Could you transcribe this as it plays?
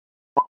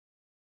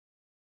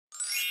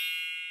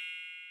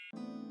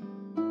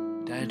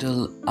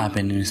title of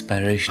an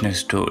inspirational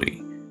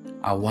story,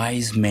 A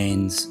Wise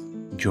Man's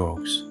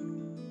Jokes.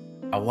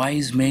 A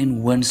wise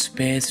man once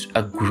faced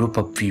a group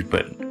of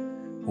people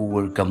who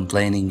were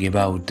complaining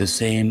about the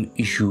same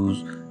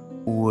issues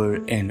over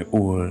and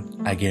over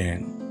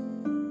again.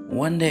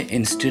 One day,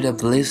 instead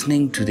of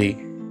listening to the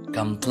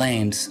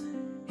complaints,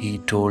 he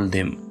told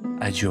them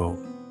a joke,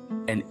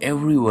 and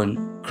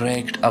everyone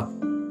cracked up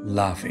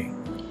laughing.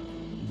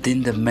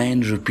 Then the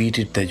man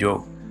repeated the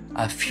joke.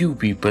 A few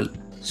people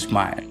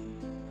smiled.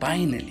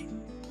 Finally,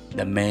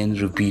 the man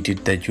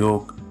repeated the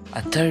joke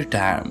a third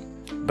time,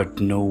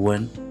 but no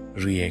one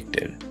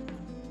reacted.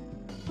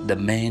 The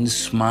man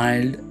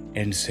smiled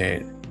and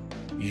said,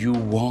 "You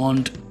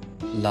won't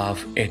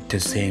laugh at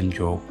the same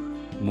joke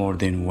more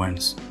than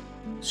once.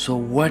 So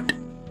what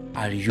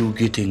are you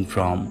getting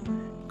from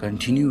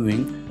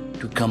continuing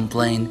to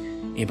complain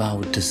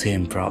about the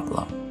same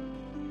problem?"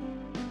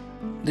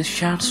 This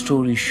short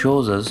story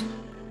shows us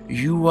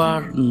you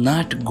are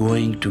not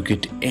going to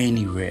get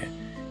anywhere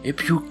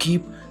if you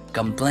keep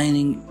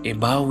complaining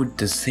about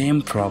the same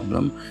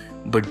problem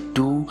but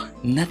do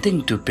nothing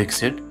to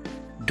fix it.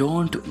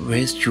 Don't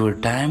waste your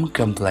time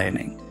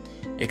complaining,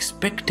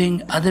 expecting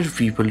other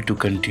people to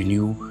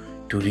continue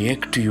to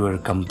react to your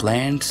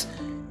complaints.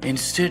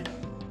 Instead,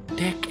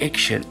 take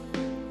action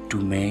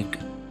to make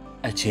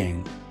a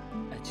change.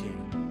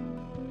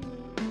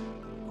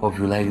 Hope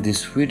you like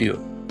this video.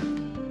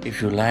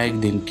 If you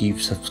like, then keep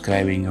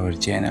subscribing our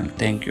channel.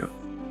 Thank you.